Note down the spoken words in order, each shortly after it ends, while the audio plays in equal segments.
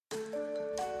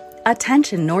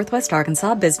Attention Northwest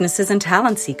Arkansas businesses and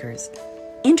talent seekers.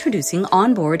 Introducing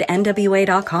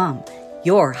OnboardNWA.com,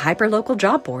 your hyperlocal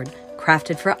job board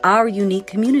crafted for our unique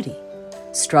community.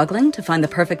 Struggling to find the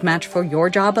perfect match for your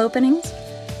job openings?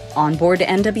 Onboard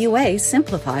NWA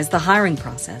simplifies the hiring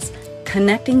process,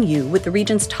 connecting you with the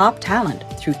region's top talent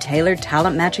through tailored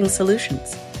talent matching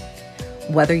solutions.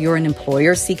 Whether you're an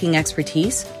employer seeking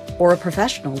expertise or a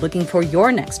professional looking for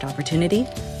your next opportunity,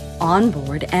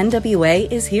 Onboard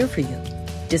NWA is here for you.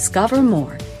 Discover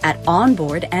more at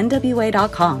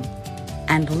onboardnwa.com,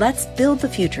 and let's build the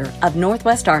future of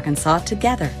Northwest Arkansas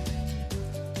together.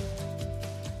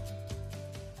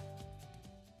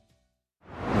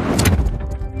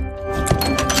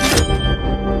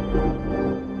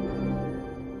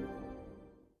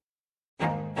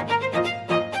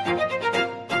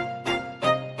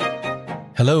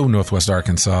 Hello, Northwest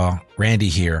Arkansas. Randy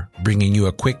here, bringing you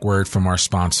a quick word from our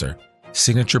sponsor,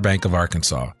 Signature Bank of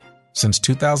Arkansas. Since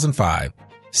 2005,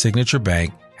 Signature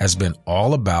Bank has been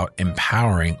all about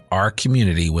empowering our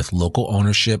community with local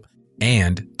ownership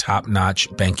and top-notch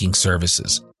banking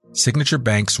services. Signature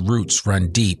Bank's roots run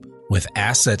deep with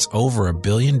assets over $1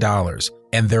 billion,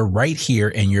 and they're right here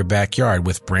in your backyard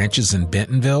with branches in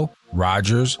Bentonville,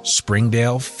 Rogers,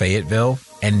 Springdale, Fayetteville,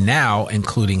 and now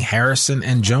including Harrison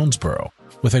and Jonesboro.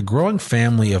 With a growing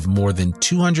family of more than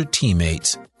 200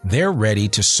 teammates, they're ready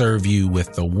to serve you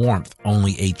with the warmth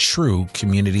only a true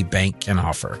community bank can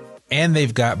offer. And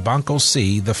they've got Banco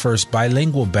C, the first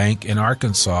bilingual bank in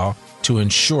Arkansas, to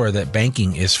ensure that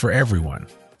banking is for everyone.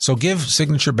 So give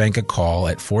Signature Bank a call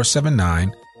at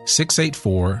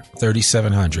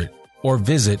 479-684-3700 or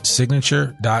visit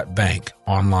signature.bank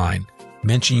online.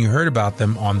 Mention you heard about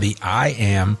them on the I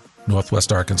Am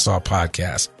Northwest Arkansas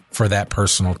podcast for that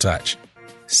personal touch.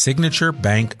 Signature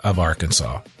Bank of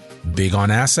Arkansas. Big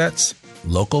on assets,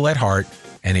 local at heart,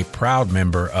 and a proud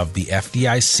member of the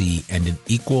FDIC and an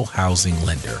equal housing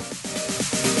lender.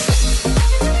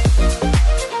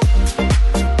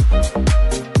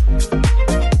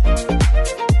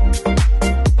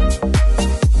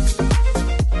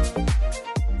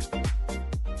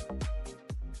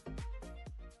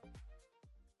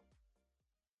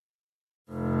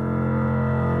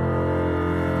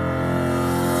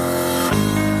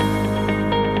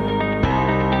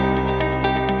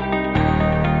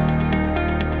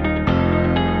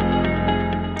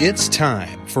 It's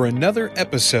time for another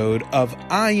episode of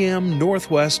I Am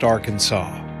Northwest Arkansas,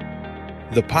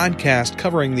 the podcast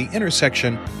covering the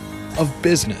intersection of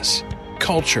business,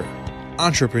 culture,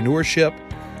 entrepreneurship,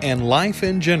 and life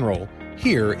in general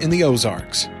here in the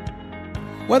Ozarks.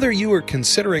 Whether you are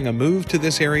considering a move to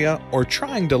this area or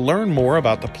trying to learn more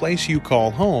about the place you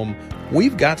call home,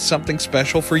 we've got something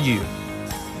special for you.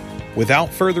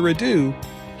 Without further ado,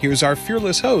 here's our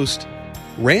fearless host,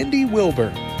 Randy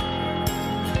Wilburn.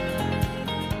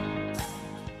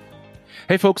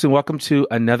 Hey, folks, and welcome to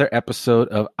another episode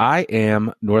of I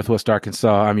Am Northwest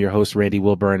Arkansas. I'm your host, Randy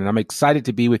Wilburn, and I'm excited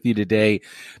to be with you today.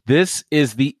 This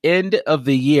is the end of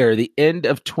the year, the end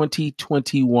of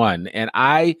 2021. And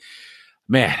I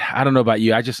don't know about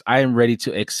you. I am ready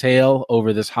to exhale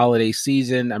over this holiday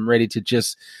season. I'm ready to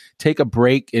just take a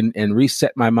break and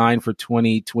reset my mind for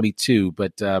 2022.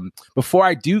 But before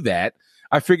I do that,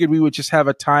 I figured we would just have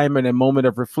a time and a moment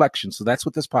of reflection. So that's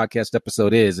what this podcast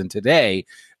episode is. And today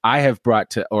I have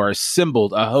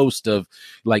assembled a host of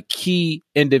like key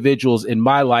individuals in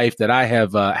my life that I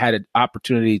have had an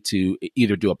opportunity to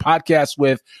either do a podcast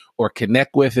with or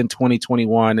connect with in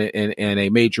 2021 in a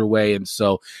major way. And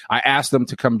so I asked them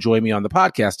to come join me on the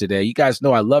podcast today. You guys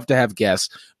know I love to have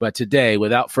guests, but today,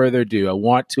 without further ado, I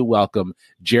want to welcome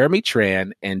Jeremy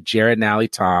Tran and Jared Nally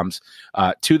Toms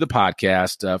to the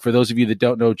podcast. For those of you that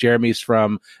don't know, Jeremy's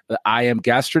from the I Am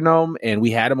Gastronome, and we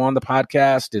had him on the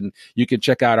podcast, and you can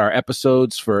check out our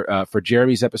episodes for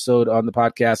Jeremy's episode on the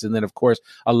podcast. And then, of course,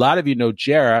 a lot of you know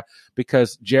Jara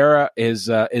because Jara is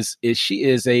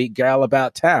a gal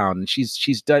about town. And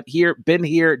she's been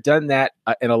here, done that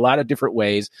in a lot of different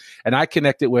ways. And I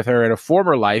connected with her in a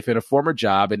former life, in a former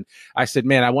job. And I said,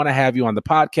 man, I want to have you on the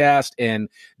podcast. And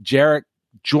Jara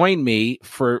joined me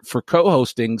for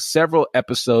co-hosting several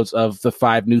episodes of the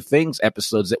 5 New Things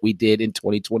episodes that we did in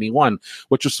 2021,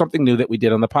 which was something new that we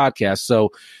did on the podcast.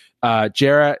 So,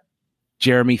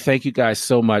 Jeremy, thank you guys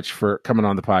so much for coming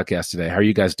on the podcast today. How are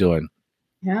you guys doing?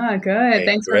 Yeah, good. Hey,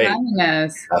 Thanks great. for having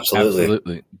us.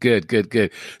 Absolutely.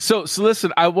 Good. So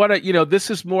listen, I want to,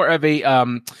 this is more of a,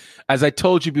 as I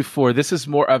told you before, this is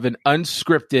more of an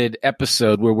unscripted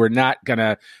episode where we're not going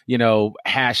to,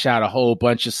 hash out a whole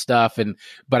bunch of stuff.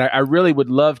 But I really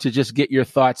would love to just get your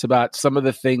thoughts about some of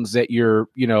the things that you're,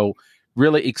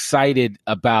 really excited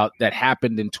about that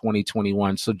happened in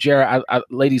 2021. So, Jared,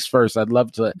 ladies first, I'd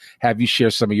love to have you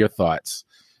share some of your thoughts.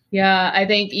 Yeah, I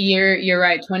think you're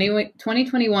right.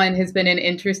 2021 has been an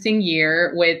interesting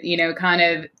year with, kind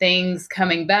of things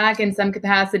coming back in some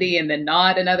capacity and then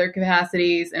not in other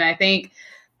capacities. And I think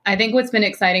what's been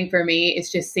exciting for me is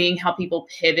just seeing how people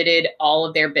pivoted all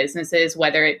of their businesses,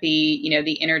 whether it be,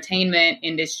 the entertainment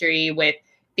industry with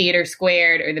Theater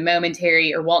Squared or the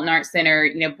Momentary or Walton Arts Center,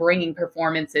 bringing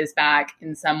performances back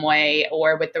in some way,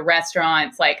 or with the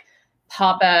restaurants like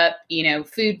pop up,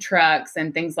 food trucks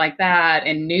and things like that,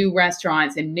 and new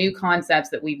restaurants and new concepts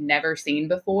that we've never seen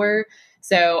before.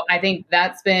 So I think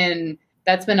that's been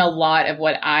a lot of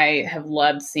what I have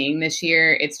loved seeing this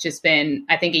year. It's just been,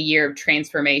 I think, a year of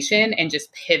transformation and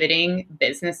just pivoting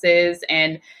businesses.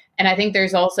 And I think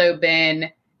there's also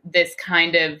been this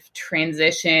kind of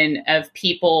transition of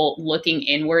people looking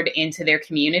inward into their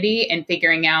community and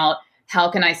figuring out, how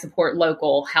can I support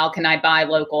local? How can I buy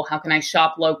local? How can I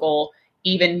shop local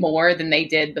even more than they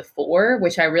did before,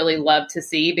 which I really love to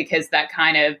see, because that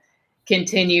kind of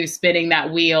continues spinning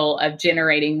that wheel of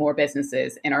generating more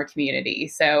businesses in our community.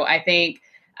 So I think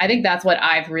that's what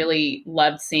I've really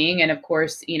loved seeing. And of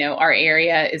course, our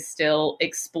area is still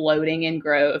exploding in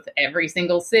growth. Every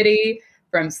single city,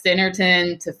 from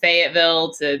Centerton to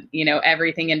Fayetteville to,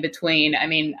 everything in between. I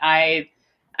mean, I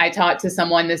talked to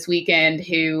someone this weekend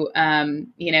who,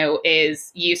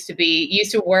 used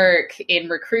to work in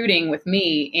recruiting with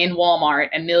me in Walmart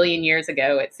a million years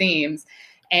ago, it seems.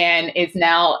 And it's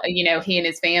now, he and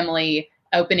his family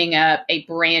opening up a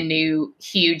brand new,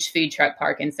 huge food truck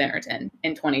park in Centerton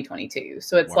in 2022.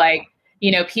 So it's like,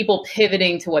 people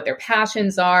pivoting to what their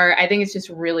passions are. I think it's just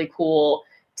really cool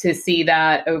to see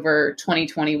that over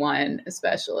 2021,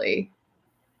 especially.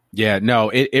 Yeah, no,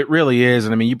 it really is.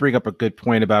 And I mean, you bring up a good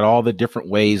point about all the different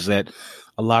ways that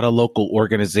a lot of local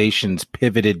organizations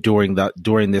pivoted during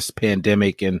this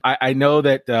pandemic. And I know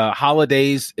that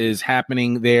Holidays is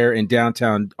happening there in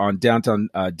downtown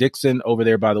Dixon, over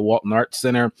there by the Walton Arts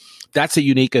Center. That's a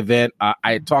unique event.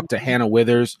 I talked to Hannah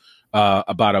Withers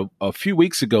about a few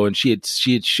weeks ago, and she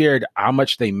had shared how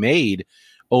much they made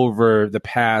over the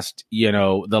past,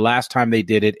 the last time they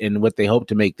did it, and what they hope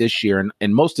to make this year.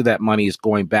 And most of that money is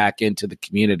going back into the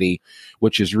community,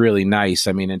 which is really nice.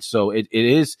 I mean, and so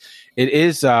it's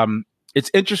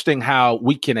interesting how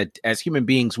we can, as human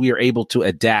beings, we are able to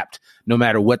adapt no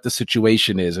matter what the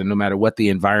situation is and no matter what the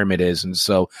environment is. And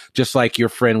so just like your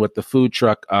friend with the food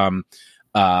truck,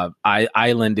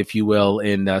 island, if you will,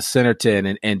 in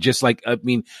Centerton, and just like, I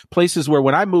mean, places where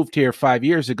when I moved here 5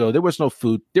 years ago, there was no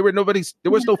food. There was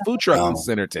no food truck in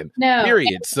Centerton. No.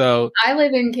 Period. So I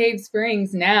live in Cave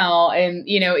Springs now, and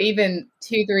even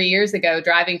 2-3 years ago,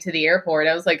 driving to the airport,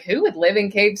 I was like, who would live in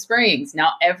Cave Springs?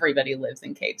 Now everybody lives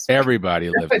in Cave Springs. Everybody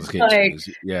lives in Cave Springs.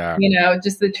 Yeah.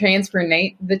 Just the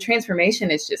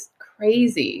transformation is just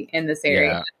crazy in this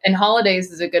area. Yeah. And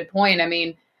Holidays is a good point. I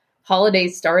mean,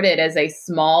 Holidays started as a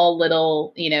small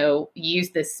little,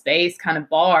 use this space kind of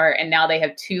bar. And now they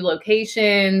have 2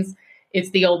 locations.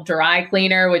 It's the old dry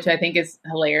cleaner, which I think is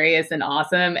hilarious and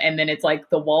awesome. And then it's like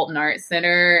the Walton Arts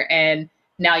Center. And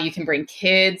now you can bring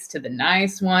kids to the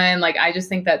nice one. Like, I just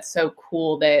think that's so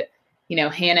cool that,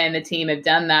 Hannah and the team have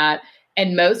done that.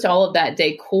 And most all of that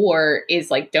decor is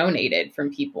like donated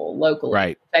from people locally.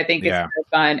 Right. I think it's so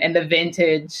fun. And the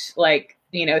vintage,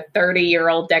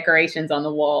 30-year-old decorations on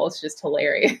the wall. It's just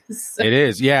hilarious. It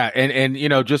is. Yeah. And,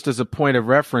 just as a point of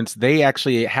reference, they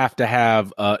actually have to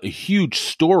have a huge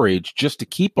storage just to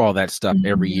keep all that stuff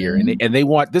every year. And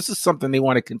this is something they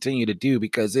want to continue to do,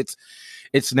 because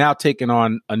it's now taken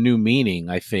on a new meaning,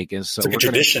 I think. And so it's like a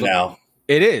tradition now.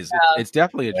 It is. Yeah. It's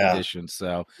definitely a tradition.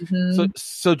 So,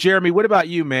 so Jeremy, what about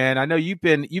you, man? I know you've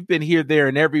been here, there,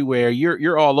 and everywhere.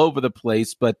 You're all over the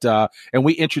place, but and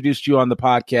we introduced you on the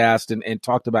podcast and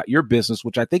talked about your business,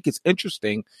 which I think is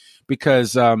interesting,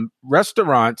 because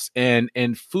restaurants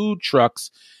and food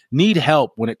trucks need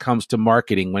help when it comes to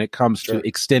marketing, when it comes to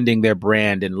extending their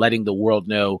brand and letting the world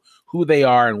know who they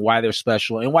are and why they're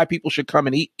special and why people should come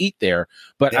and eat there.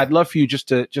 But I'd love for you just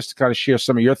to kind of share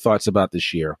some of your thoughts about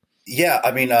this year. Yeah,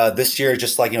 I mean, this year,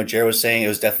 just like, Jared was saying, it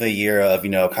was definitely a year of,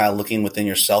 kind of looking within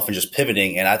yourself and just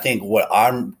pivoting. And I think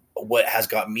what has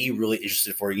got me really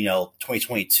interested for,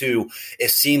 2022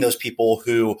 is seeing those people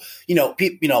who,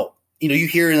 you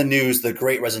hear in the news the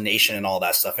Great Resignation and all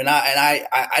that stuff. And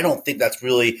I don't think that's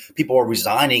really people are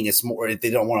resigning. It's more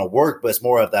they don't want to work, but it's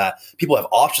more of that people have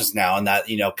options now, and that,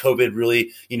 COVID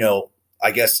really, I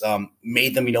guess,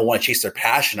 made them, want to chase their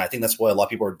passion. I think that's what a lot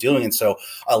of people are doing. And so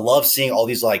I love seeing all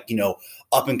these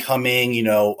up and coming,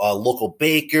 local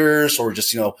bakers, or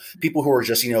just, people who are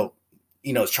just,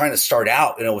 trying to start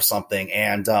out, with something.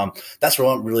 And that's what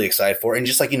I'm really excited for. And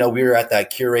just like, we were at that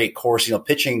Curate course,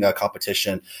 pitching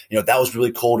competition, that was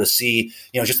really cool to see,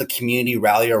 just the community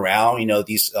rally around,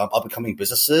 these up and coming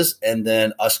businesses, and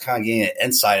then us kind of getting an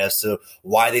insight as to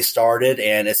why they started.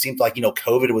 And it seemed like,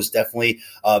 COVID was definitely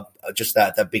just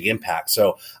that big impact.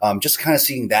 So just kind of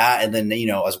seeing that. And then,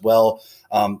 as well,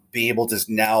 being able to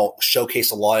now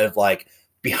showcase a lot of like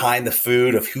behind the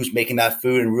food of who's making that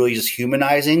food and really just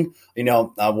humanizing,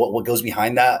 what goes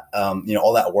behind that,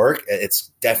 all that work.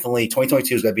 It's definitely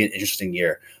 2022 is going to be an interesting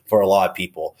year for a lot of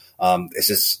people.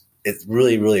 It's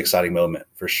really, really exciting moment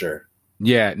for sure.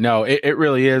 Yeah, no, it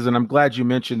really is. And I'm glad you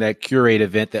mentioned that Curate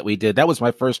event that we did. That was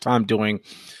my first time doing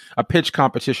a pitch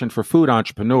competition for food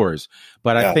entrepreneurs.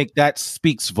 But I think that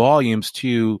speaks volumes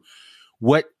to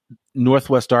what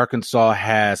Northwest Arkansas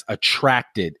has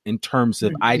attracted in terms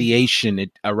of ideation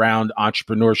around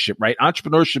entrepreneurship, right?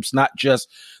 Entrepreneurship's not just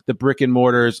the brick and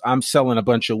mortars. I'm selling a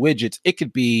bunch of widgets. It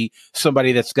could be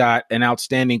somebody that's got an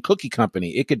outstanding cookie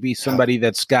company. It could be somebody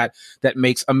that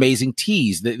makes amazing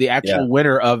teas. The actual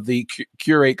winner of the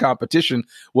Curate competition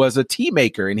was a tea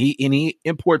maker, and he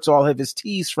imports all of his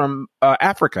teas from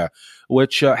Africa,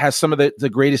 which has some of the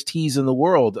greatest teas in the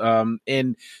world.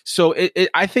 And so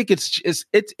I think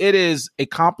it is a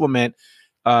compliment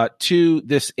to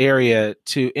this area,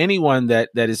 to anyone that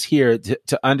is here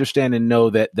to understand and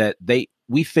know that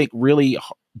we think really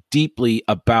deeply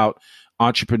about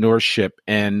entrepreneurship,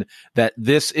 and that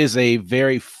this is a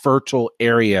very fertile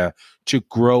area to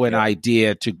grow an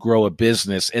idea, to grow a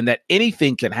business, and that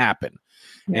anything can happen.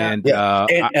 Yeah. And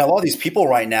a lot of these people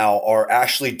right now are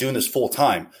actually doing this full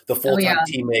time. The full time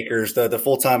tea makers, the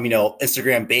full time,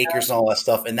 Instagram bakers and all that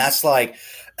stuff. And that's like,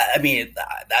 I mean,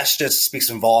 that's just speaks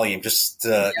in volume. Just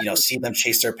to see them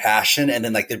chase their passion, and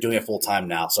then like they're doing it full time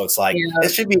now. So it's like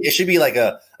it should be like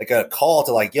a call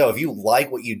to like, yo, if you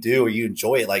like what you do or you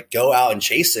enjoy it, like go out and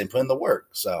chase it and put in the work.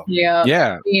 So yeah.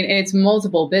 I mean, it's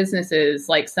multiple businesses.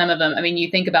 Like some of them, I mean,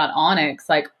 you think about Onyx.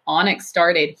 Like Onyx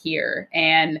started here,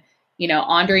 and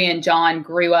Andre and John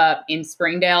grew up in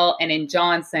Springdale and in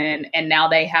Johnson, and now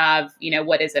they have,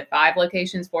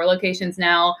 4 locations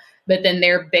now. But then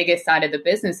their biggest side of the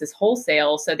business is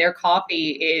wholesale. So their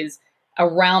coffee is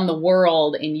around the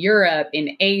world, in Europe,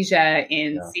 in Asia,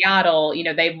 in Seattle.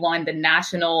 They've won the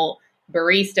national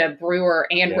barista, brewer,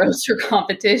 and roaster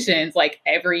competitions like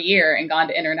every year and gone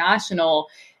to international.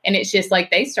 And it's just like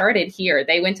they started here.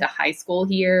 They went to high school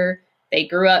here. They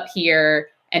grew up here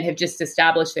and have just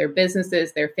established their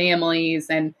businesses, their families,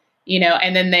 and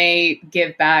then they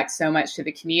give back so much to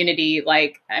the community.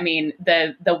 Like, I mean,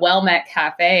 the Well-Met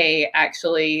Cafe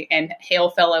actually, and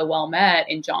Hail Fellow Well-Met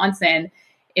in Johnson,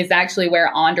 is actually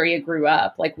where Andrea grew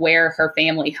up, like where her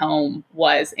family home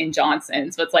was in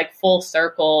Johnson. So it's like full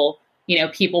circle,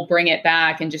 people bring it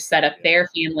back and just set up their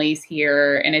families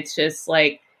here. And it's just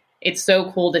like, it's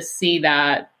so cool to see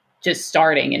that just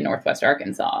starting in Northwest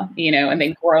Arkansas, and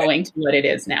then growing to what it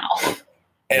is now.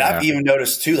 And I've even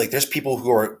noticed too, like there's people who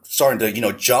are starting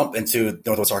to, jump into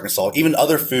Northwest Arkansas, even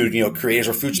other food, creators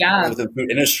or food within the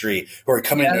food industry who are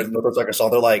coming into Northwest Arkansas.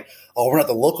 They're like, oh, we're not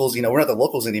the locals, we're not the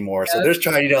locals anymore. So they're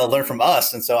trying to learn from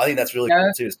us. And so I think that's really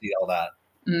cool too, to see all that.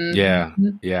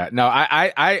 Mm-hmm. Yeah. No,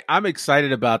 I'm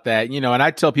excited about that, and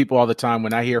I tell people all the time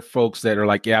when I hear folks that are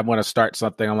like, I want to start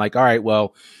something. I'm like, all right,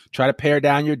 well, try to pare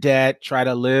down your debt, try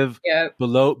to live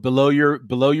below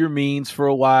your means for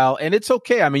a while. And it's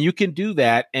okay. I mean, you can do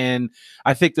that. And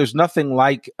I think there's nothing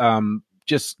like,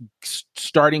 just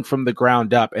starting from the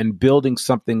ground up and building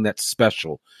something that's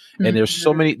special. Mm-hmm. And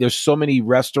there's so many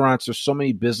restaurants, there's so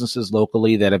many businesses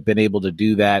locally that have been able to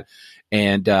do that.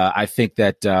 And I think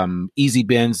that Easy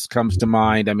Bins comes to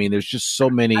mind. I mean, there's just so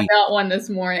many. I got one this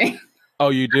morning. Oh,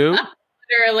 you do?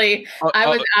 Literally, I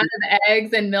was out of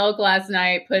eggs and milk last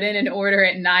night, put in an order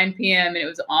at 9 p.m. and it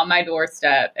was on my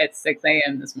doorstep at 6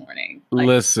 a.m. this morning. Like,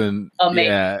 listen,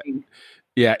 amazing.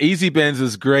 Yeah, Easy Bins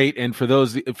is great, and for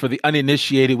the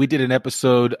uninitiated, we did an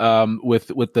episode with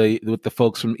the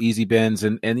folks from Easy Bins,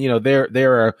 and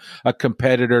they're a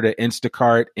competitor to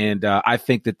Instacart, and I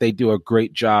think that they do a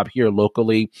great job here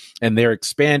locally, and they're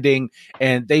expanding,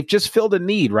 and they've just filled a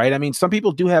need, right? I mean, some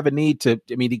people do have a need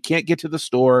you can't get to the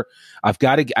store.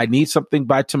 I need something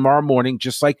by tomorrow morning,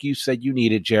 just like you said you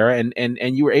needed, Jara,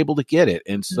 and you were able to get it,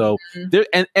 and so there.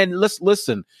 And let's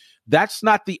listen. That's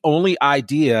not the only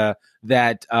idea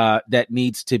that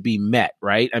needs to be met,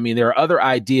 right? I mean, there are other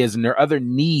ideas and there are other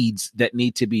needs that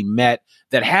need to be met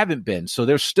that haven't been. So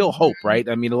there's still hope, right?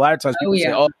 I mean, a lot of times people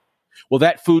say, well,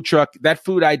 that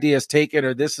food idea is taken,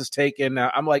 or this is taken.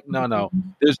 I'm like, no.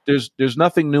 There's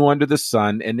nothing new under the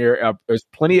sun, and there's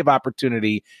plenty of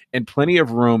opportunity and plenty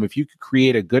of room. If you can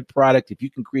create a good product, if you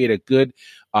can create a good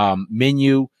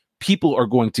menu, people are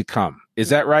going to come. Is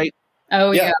that right?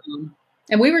 Oh, yeah.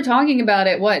 And we were talking about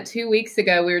it, 2 weeks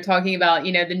ago, we were talking about,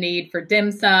 the need for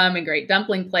dim sum and Great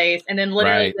Dumpling Place. And then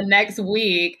literally the next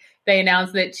week, they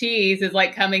announced that cheese is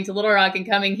like coming to Little Rock and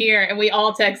coming here. And we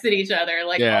all texted each other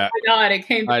like, oh my God, it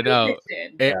came to I know.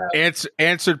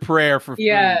 Answered prayer for food.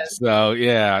 Yes. So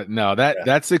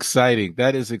that's exciting.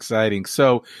 That is exciting.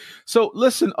 So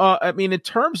listen, in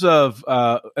terms of,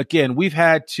 again, we've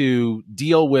had to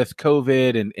deal with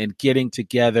COVID and getting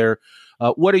together.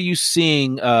 What are you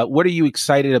seeing? What are you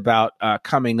excited about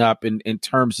coming up in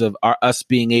terms of us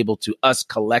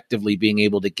collectively being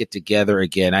able to get together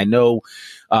again? I know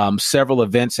several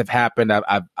events have happened.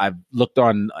 I've looked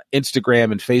on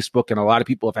Instagram and Facebook, and a lot of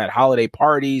people have had holiday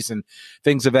parties and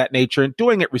things of that nature, and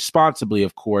doing it responsibly,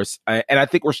 of course. And I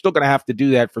think we're still going to have to do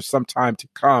that for some time to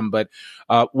come. But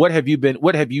what have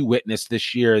you witnessed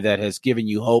this year that has given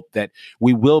you hope that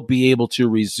we will be able to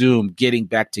resume getting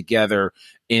back together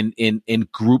in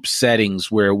group settings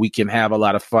where we can have a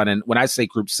lot of fun? And when I say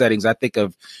group settings, I think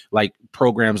of like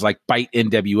programs like Bite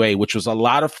NWA, which was a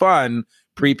lot of fun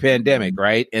pre-pandemic,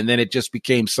 right? And then it just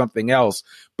became something else.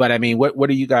 But I mean, what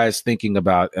are you guys thinking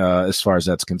about as far as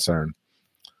that's concerned?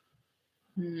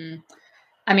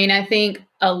 I mean, I think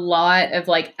a lot of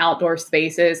like outdoor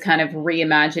spaces, kind of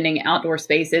reimagining outdoor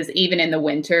spaces, even in the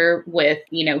winter with,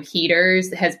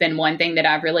 heaters, has been one thing that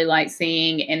I've really liked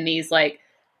seeing in these like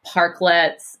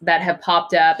parklets that have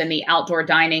popped up in the outdoor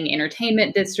dining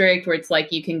entertainment district, where it's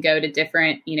like you can go to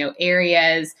different,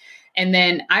 areas. And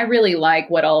then I really like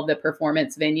what all of the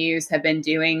performance venues have been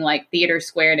doing, like Theater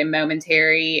Squared and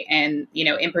Momentary. And,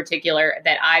 in particular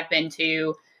that I've been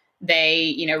to,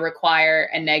 they, require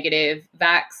a negative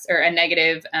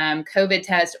COVID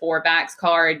test or Vax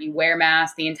card. You wear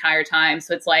masks the entire time.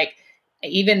 So it's like,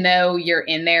 even though you're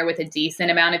in there with a decent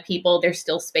amount of people, they're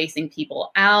still spacing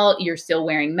people out. You're still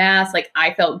wearing masks. Like,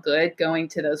 I felt good going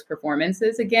to those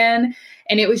performances again.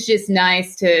 And it was just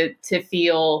nice to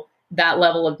feel that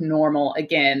level of normal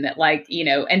again, that like,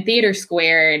 and Theater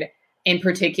Squared in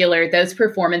particular, those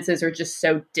performances are just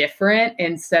so different.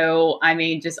 And so, I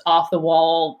mean, just off the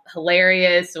wall,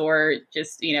 hilarious, or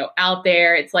just, out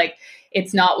there. It's like,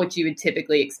 it's not what you would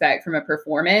typically expect from a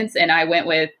performance. And I went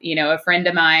with, a friend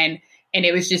of mine, and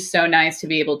it was just so nice to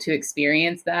be able to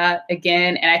experience that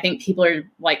again. And I think people are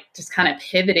like just kind of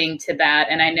pivoting to that.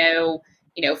 And I know,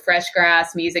 Fresh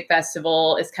Grass Music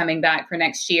Festival is coming back for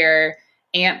next year,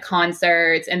 AMP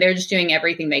concerts, and they're just doing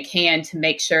everything they can to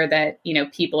make sure that,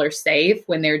 people are safe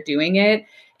when they're doing it.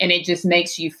 And it just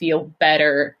makes you feel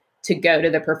better to go to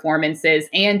the performances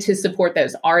and to support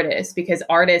those artists, because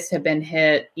artists have been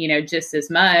hit, just as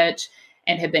much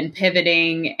and have been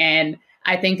pivoting. And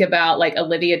I think about like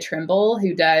Olivia Trimble,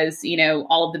 who does,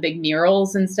 all of the big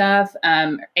murals and stuff,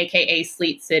 AKA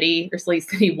Sleet City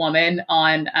Woman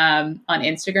on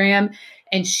Instagram.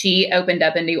 And she opened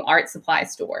up a new art supply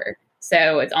store.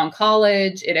 So it's on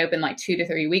College. It opened like 2 to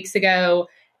 3 weeks ago.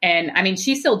 And I mean,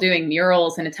 she's still doing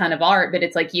murals and a ton of art, but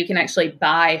it's like you can actually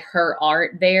buy her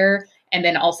art there, and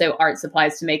then also art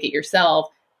supplies to make it yourself.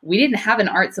 We didn't have an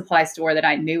art supply store that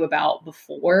I knew about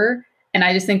before. And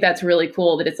I just think that's really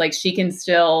cool that it's like she can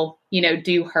still,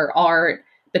 do her art,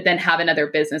 but then have another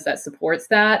business that supports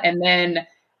that. And then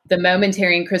the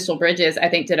Momentary in Crystal Bridges, I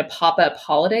think, did a pop-up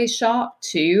holiday shop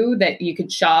too, that you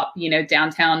could shop,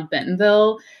 downtown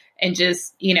Bentonville, and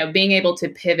just, being able to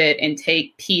pivot and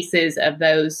take pieces of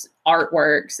those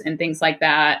artworks and things like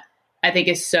that, I think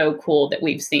is so cool that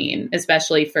we've seen,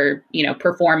 especially for,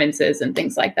 performances and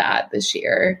things like that this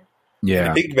year.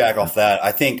 Yeah. To piggyback off that,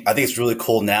 I think it's really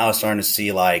cool now starting to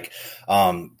see like,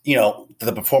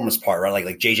 the performance part, right?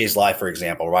 Like JJ's Live, for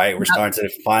example, right? We're starting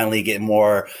to finally get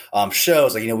more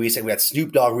shows. Like, we had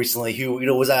Snoop Dogg recently, who,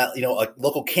 was at,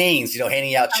 local Cane's,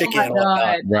 handing out chicken and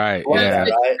whatnot. Right. Yeah.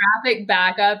 The traffic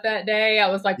backup that day, I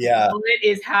was like, what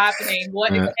is happening?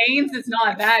 What Cane's is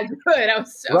not that good. I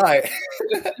was so right.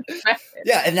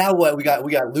 Yeah. And now we got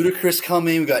Ludacris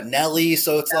coming, we got Nelly.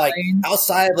 So it's like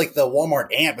outside of like the Walmart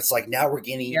AMP, it's like now we're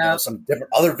getting, some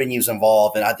different other venues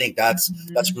involved. And I think that's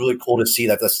really cool to see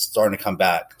that that's starting to come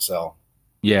back. So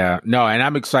Yeah, no, and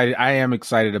I'm excited. I am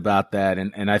excited about that.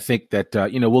 And I think that,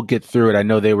 we'll get through it. I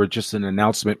know they were just an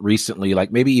announcement recently,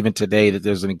 like maybe even today, that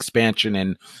there's an expansion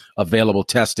in available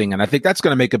testing. And I think that's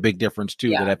going to make a big difference too,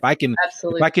 Yeah, that if I can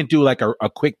absolutely. do like a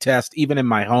quick test, even in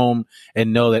my home,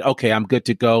 and know that, okay, I'm good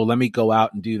to go. Let me go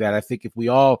out and do that. I think if we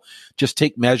all just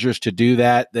take measures to do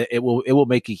that, it will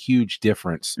make a huge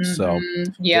difference. So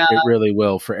yeah, it really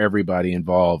will for everybody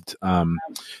involved.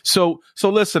 So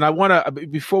listen, I want to,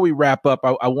 before we wrap up,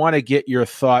 I want to get your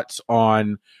thoughts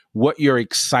on what you're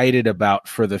excited about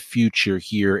for the future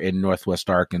here in Northwest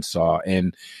Arkansas.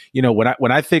 And,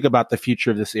 when I think about the future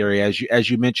of this area, as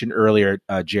you mentioned earlier,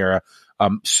 Jara,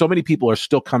 so many people are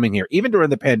still coming here, even during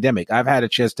the pandemic. I've had a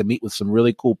chance to meet with some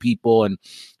really cool people. And,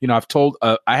 I've told,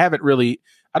 I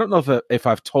don't know if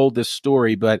I've told this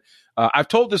story, but I've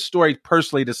told this story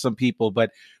personally to some people,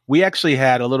 but we actually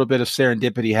had a little bit of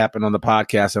serendipity happen on the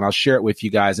podcast, and I'll share it with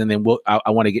you guys. And then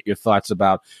I want to get your thoughts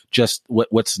about just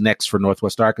what's next for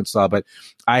Northwest Arkansas. But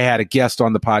I had a guest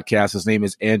on the podcast. His name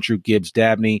is Andrew Gibbs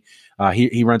Dabney.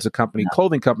 He runs a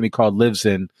clothing company called Lives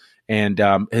In. And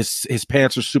his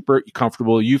pants are super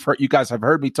comfortable. You guys have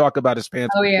heard me talk about his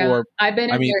pants before. Yeah. I've been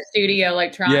in their studio,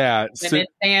 like trying his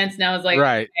pants, and I was like,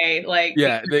 right. Okay, like,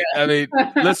 yeah.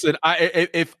 Listen,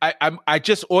 I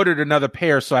just ordered another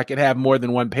pair so I can have more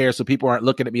than one pair, so people aren't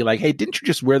looking at me like, hey, didn't you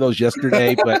just wear those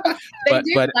yesterday? But it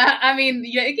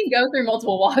can go through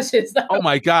multiple washes. Though. Oh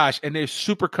my gosh, and they're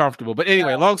super comfortable. But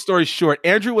anyway, long story short,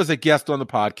 Andrew was a guest on the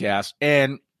podcast,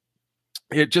 and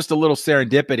just a little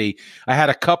serendipity. I had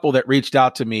a couple that reached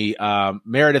out to me,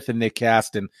 Meredith and Nick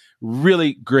Caston,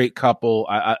 really great couple.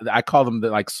 I call them the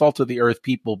like salt of the earth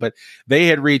people, but they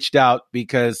had reached out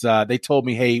because they told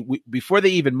me, hey, before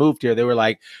they even moved here, they were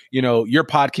like, your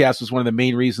podcast was one of the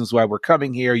main reasons why we're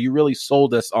coming here. You really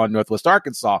sold us on Northwest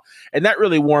Arkansas. And that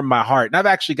really warmed my heart. And I've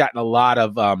actually gotten a lot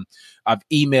of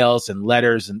emails and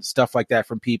letters and stuff like that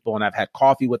from people. And I've had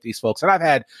coffee with these folks,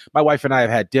 and my wife and I have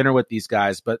had dinner with these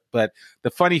guys. But the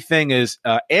funny thing is,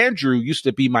 Andrew used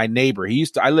to be my neighbor.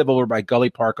 I live over by Gully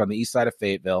Park on the east side of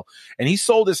Fayetteville, and he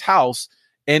sold his house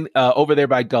over there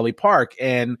by Gully Park.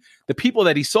 And the people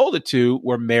that he sold it to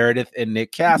were Meredith and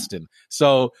Nick Caston.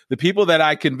 So the people that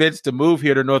I convinced to move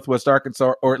here to Northwest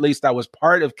Arkansas, or at least I was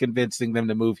part of convincing them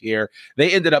to move here,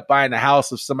 they ended up buying the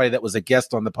house of somebody that was a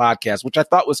guest on the podcast, which I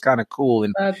thought was kind of cool.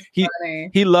 And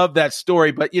he loved that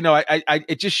story. But,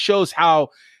 it just shows how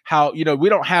we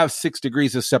don't have 6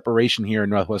 degrees of separation here in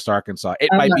Northwest Arkansas. It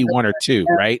might be 1 or 2,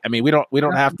 right? I mean, we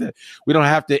don't have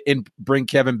to bring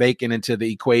Kevin Bacon into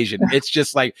the equation. It's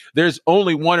just like there's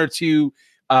only 1 or 2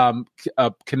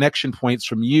 connection points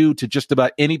from you to just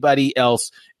about anybody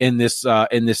else in this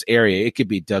area. It could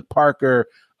be Doug Parker.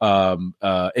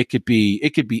 It could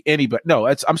be anybody. No,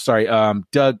 I'm sorry.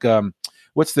 Doug.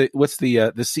 What's the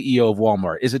CEO of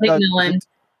Walmart? Is it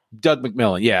Doug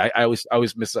McMillan? Yeah, I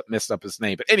always mess up his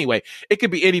name. But anyway, it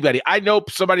could be anybody. I know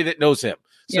somebody that knows him.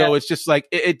 So it's just like,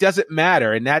 it doesn't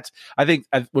matter. And that's, I think,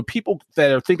 when people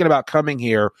that are thinking about coming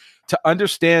here, to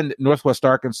understand Northwest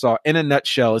Arkansas in a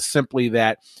nutshell is simply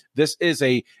that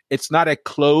it's not a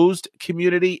closed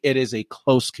community. It is a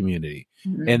close community.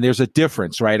 Mm-hmm. And there's a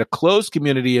difference, right? A closed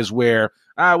community is where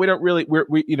we don't really,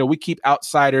 we keep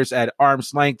outsiders at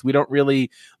arm's length. We don't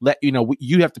really let,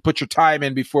 you have to put your time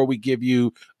in before we give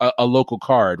you a local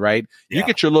card, right? Yeah. You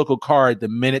get your local card the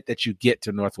minute that you get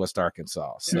to Northwest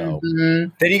Arkansas. So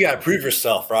then you got to prove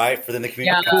yourself, right? For then the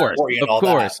community of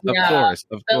course.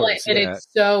 And it's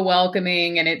so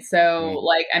welcoming, and it's so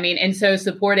and so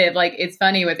supportive. Like, it's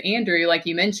funny with Andrew, like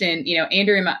you mentioned,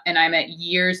 Andrew and I met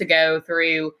years ago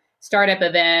through startup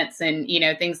events and,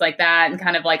 things like that, and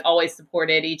kind of like always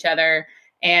supported each other.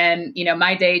 And,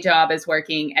 my day job is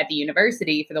working at the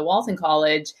university for the Walton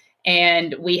College,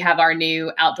 and we have our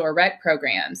new outdoor rec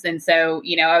programs. And so,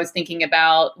 I was thinking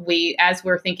about, as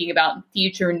we're thinking about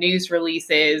future news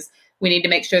releases, we need to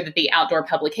make sure that the outdoor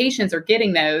publications are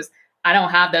getting those. I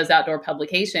don't have those outdoor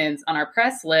publications on our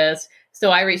press list. So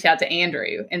I reached out to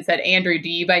Andrew and said, Andrew, do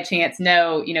you by chance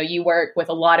know, you work with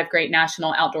a lot of great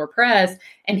national outdoor press?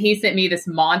 And he sent me this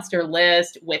monster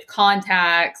list with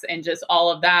contacts and just all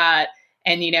of that.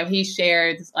 And, he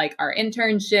shared like our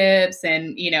internships,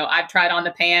 and, I've tried on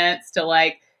the pants to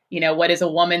like, what is a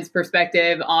woman's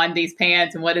perspective on these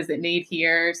pants and what does it need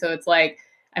here? So it's like,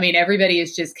 everybody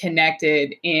is just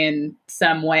connected in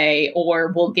some way,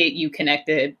 or will get you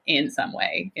connected in some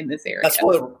way in this area. That's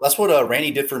what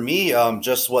Randy did for me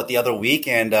just the other week,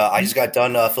 and I just got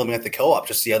done filming at the Co-op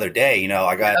just the other day.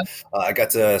 I got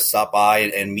to stop by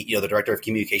and meet the director of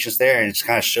communications there, and just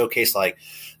kind of showcase like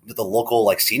the local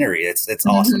like scenery. It's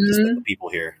awesome, just the people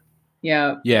here.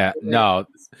 Yeah. Yeah, no,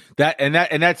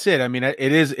 that's it. I mean, it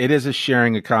is a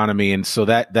sharing economy, and so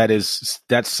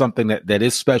that's something that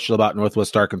is special about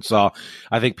Northwest Arkansas.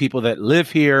 I think people that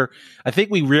live here, I think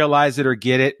we realize it or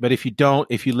get it, but if you don't,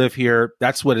 if you live here,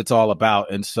 that's what it's all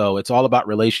about. And so it's all about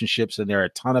relationships, and there are a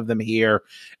ton of them here,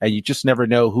 and you just never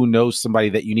know who knows somebody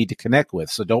that you need to connect with.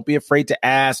 So don't be afraid to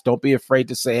ask. Don't be afraid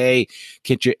to say, "Hey,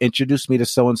 can you introduce me to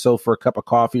so and so for a cup of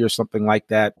coffee or something like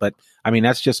that?" But I mean,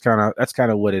 that's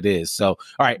kind of what it is. So, all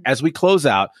right, as we close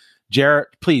out, Jarrett,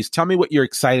 please tell me what you're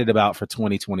excited about for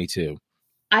 2022.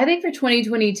 I think for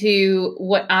 2022,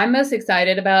 what I'm most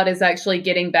excited about is actually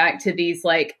getting back to these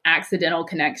like accidental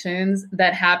connections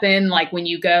that happen. Like when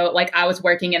you go, like I was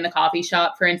working in the coffee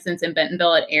shop, for instance, in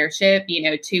Bentonville at Airship,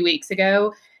 2 weeks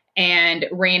ago, and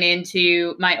ran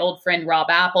into my old friend, Rob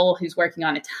Apple, who's working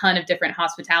on a ton of different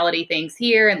hospitality things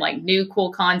here and like new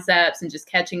cool concepts and just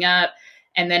catching up.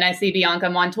 And then I see Bianca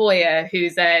Montoya,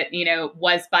 who's at,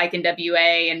 was Bike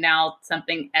NWA and now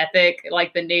something Epic,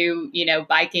 like the new,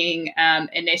 biking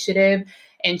initiative.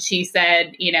 And she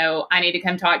said, I need to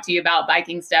come talk to you about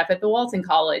biking stuff at the Walton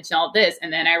College and all this.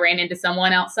 And then I ran into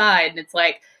someone outside, and it's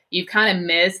like, you kind of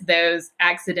miss those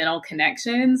accidental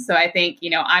connections. So I think,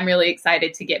 I'm really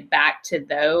excited to get back to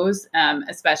those,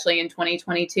 especially in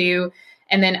 2022.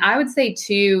 And then I would say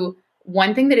too,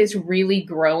 one thing that is really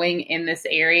growing in this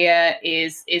area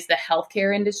is the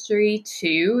healthcare industry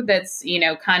too. That's,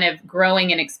 kind of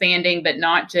growing and expanding, but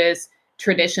not just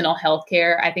traditional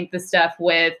healthcare. I think the stuff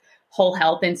with Whole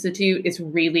Health Institute is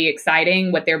really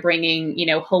exciting. What they're bringing,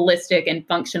 holistic and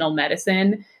functional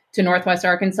medicine to Northwest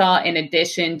Arkansas, in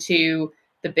addition to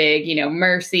the big,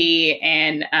 Mercy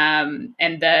and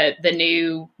the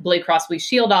new Blue Cross Blue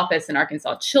Shield office in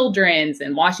Arkansas Children's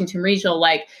and Washington Regional,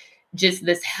 like just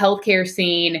this healthcare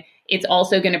scene. It's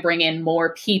also going to bring in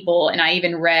more people. And I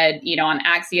even read, on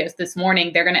Axios this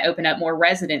morning, they're going to open up more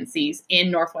residencies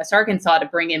in Northwest Arkansas to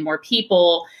bring in more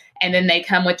people. And then they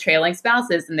come with trailing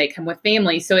spouses and they come with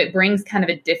families. So it brings kind of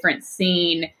a different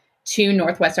scene to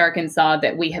Northwest Arkansas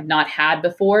that we have not had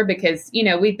before, because,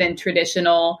 we've been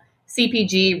traditional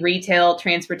CPG, retail,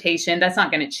 transportation. That's not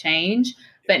going to change.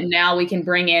 But now we can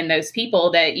bring in those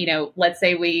people that, let's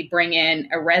say we bring in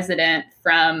a resident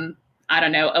from, I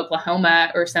don't know,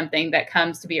 Oklahoma or something that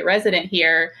comes to be a resident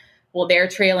here. Well, their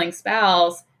trailing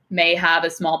spouse may have a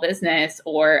small business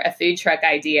or a food truck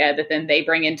idea that then they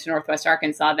bring into Northwest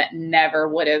Arkansas that never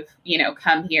would have,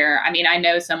 come here. I mean, I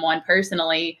know someone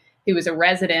personally who was a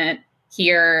resident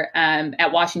here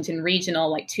at Washington Regional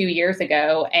like 2 years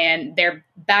ago, and they're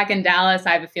back in Dallas. I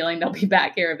have a feeling they'll be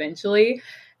back here eventually.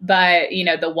 But,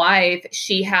 the wife,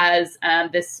 she has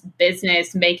this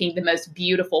business making the most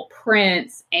beautiful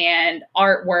prints and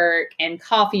artwork and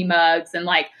coffee mugs and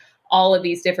like all of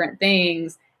these different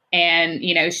things. And,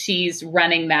 she's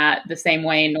running that the same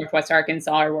way in Northwest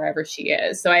Arkansas or wherever she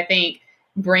is. So I think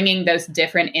bringing those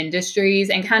different industries,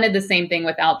 and kind of the same thing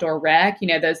with outdoor rec,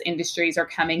 those industries are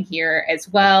coming here as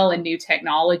well, and new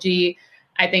technology.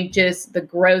 I think just the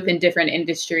growth in different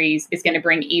industries is going to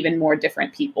bring even more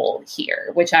different people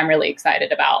here, which I'm really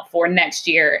excited about for next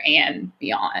year and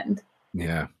beyond.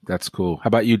 Yeah, that's cool. How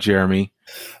about you, Jeremy?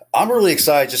 I'm really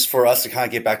excited just for us to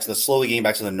kind of slowly getting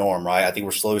back to the norm, right? I think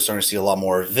we're slowly starting to see a lot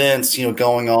more events,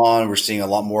 going on. We're seeing a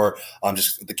lot more,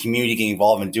 just the community getting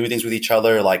involved and doing things with each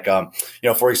other. Like,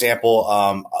 for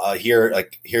example, here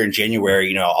in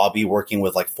January, I'll be working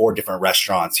with like 4 different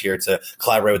restaurants here to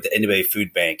collaborate with the NWA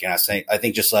Food Bank. And I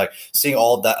think just like seeing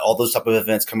all those type of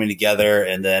events coming together.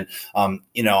 And then,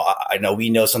 I know we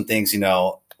know some things,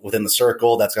 within the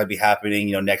circle that's going to be happening,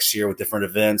 next year with different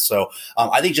events. So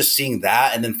I think just seeing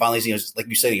that, and then finally, like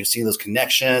you said, you're seeing those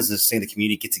connections and seeing the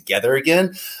community get together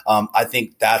again. I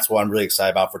think that's what I'm really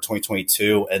excited about for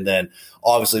 2022. And then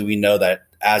obviously we know that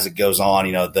as it goes on,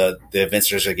 the events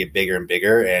are just going to get bigger and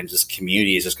bigger, and just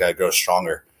community is just going to grow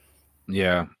stronger.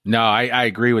 Yeah, no, I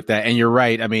agree with that. And you're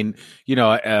right. I mean,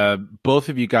 both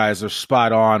of you guys are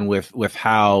spot on with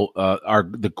how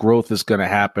the growth is going to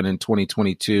happen in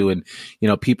 2022. And,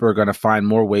 people are going to find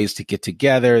more ways to get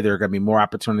together. There are going to be more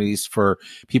opportunities for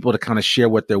people to kind of share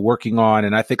what they're working on.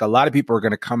 And I think a lot of people are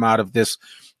going to come out of this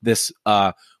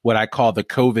what I call the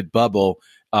COVID bubble,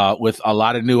 with a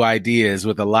lot of new ideas,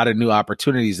 with a lot of new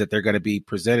opportunities that they're going to be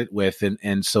presented with.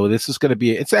 And so this is going to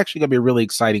be, it's actually going to be a really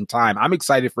exciting time. I'm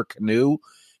excited for Canoe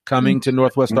coming to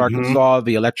Northwest Arkansas,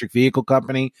 the electric vehicle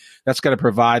company. That's going to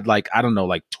provide like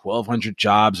 1,200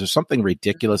 jobs or something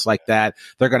ridiculous like that.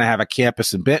 They're going to have a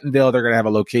campus in Bentonville. They're going to have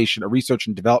a research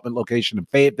and development location in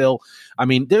Fayetteville.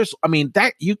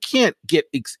 That you can't get,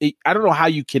 I don't know how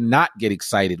you cannot get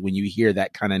excited when you hear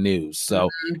that kind of news. So,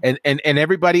 and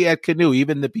everybody at Canoo,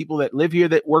 even the people that live here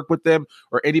that work with them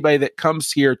or anybody that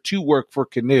comes here to work for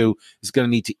Canoo is going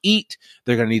to need to eat.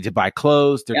 They're going to need to buy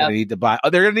clothes. They're going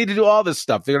to need to do all this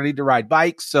stuff. They're going to need to ride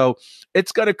bikes. So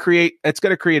it's going to create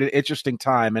an interesting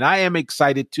time. And I am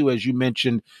excited too, as you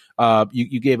mentioned.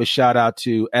 You gave a shout out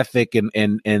to Ethic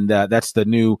and that's the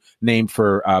new name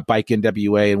for Bike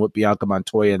NWA and what Bianca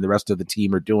Montoya and the rest of the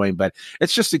team are doing. But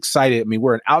it's just exciting. I mean,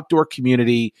 we're an outdoor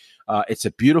community. It's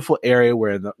a beautiful area.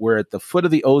 We're at the foot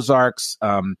of the Ozarks.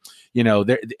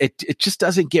 It just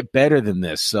doesn't get better than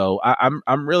this. So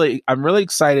I'm really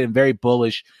excited and very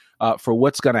bullish for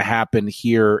what's going to happen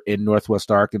here in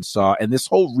Northwest Arkansas and this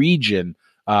whole region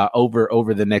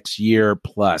over the next year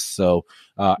plus. So,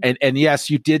 and yes,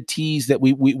 you did tease that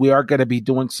we are going to be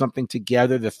doing something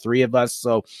together, the three of us.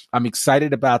 So I'm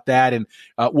excited about that. And,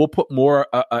 we'll put more,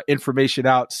 information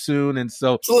out soon. And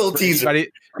so it's a little teaser.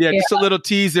 Just a little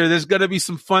teaser. There's going to be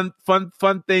some fun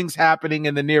things happening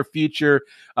in the near future.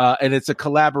 And it's a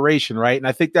collaboration, right? And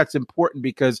I think that's important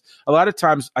because a lot of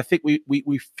times I think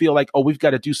we feel like, we've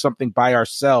got to do something by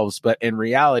ourselves. But in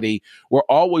reality, we're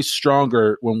always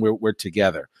stronger when we're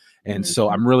together. And so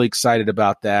I'm really excited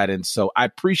about that. And so I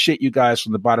appreciate you guys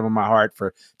from the bottom of my heart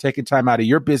for taking time out of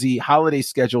your busy holiday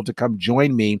schedule to come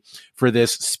join me for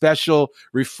this special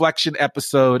reflection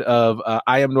episode of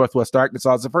I Am Northwest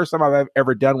Arkansas. It's the first time I've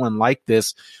ever done one like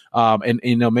this. And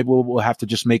maybe we'll have to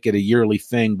just make it a yearly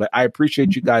thing, but I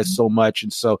appreciate you guys so much.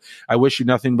 And so I wish you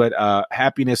nothing but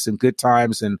happiness and good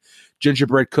times and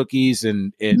gingerbread cookies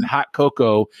and hot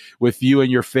cocoa with you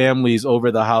and your families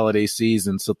over the holiday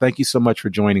season. So thank you so much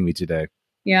for joining me today.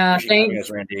 Yeah.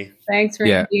 Thanks, Randy. Thanks,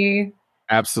 Randy. Yeah.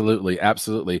 Absolutely.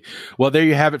 Absolutely. Well, there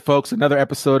you have it, folks. Another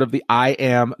episode of the I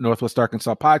Am Northwest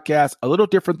Arkansas podcast, a little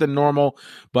different than normal,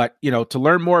 but to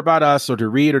learn more about us or to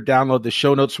read or download the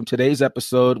show notes from today's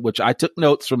episode, which I took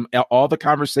notes from all the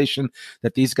conversation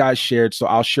that these guys shared. So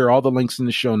I'll share all the links in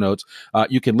the show notes.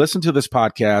 You can listen to this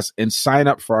podcast and sign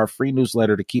up for our free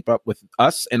newsletter to keep up with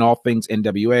us and all things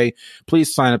NWA.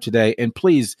 Please sign up today and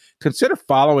please consider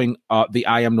following the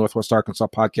I Am Northwest Arkansas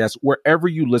podcast wherever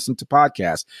you listen to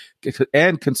podcasts.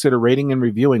 And consider rating and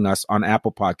reviewing us on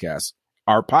Apple Podcasts.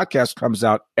 Our podcast comes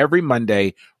out every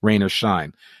Monday, rain or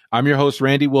shine. I'm your host,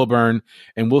 Randy Wilburn,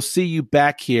 and we'll see you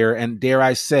back here. And dare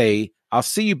I say, I'll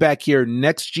see you back here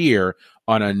next year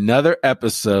on another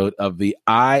episode of the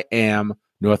I Am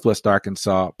Northwest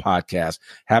Arkansas podcast.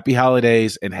 Happy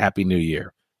holidays and Happy New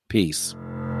Year. Peace.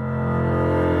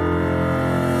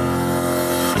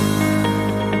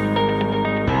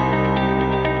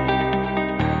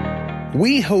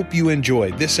 We hope you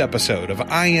enjoyed this episode of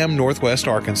I Am Northwest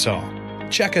Arkansas.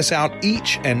 Check us out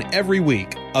each and every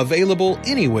week, available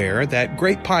anywhere that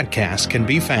great podcasts can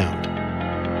be found.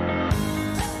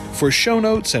 For show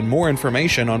notes and more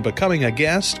information on becoming a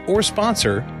guest or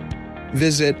sponsor,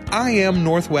 visit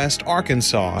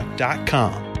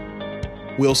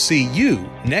IamNorthwestArkansas.com. We'll see you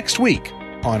next week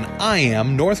on I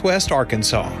Am Northwest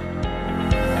Arkansas.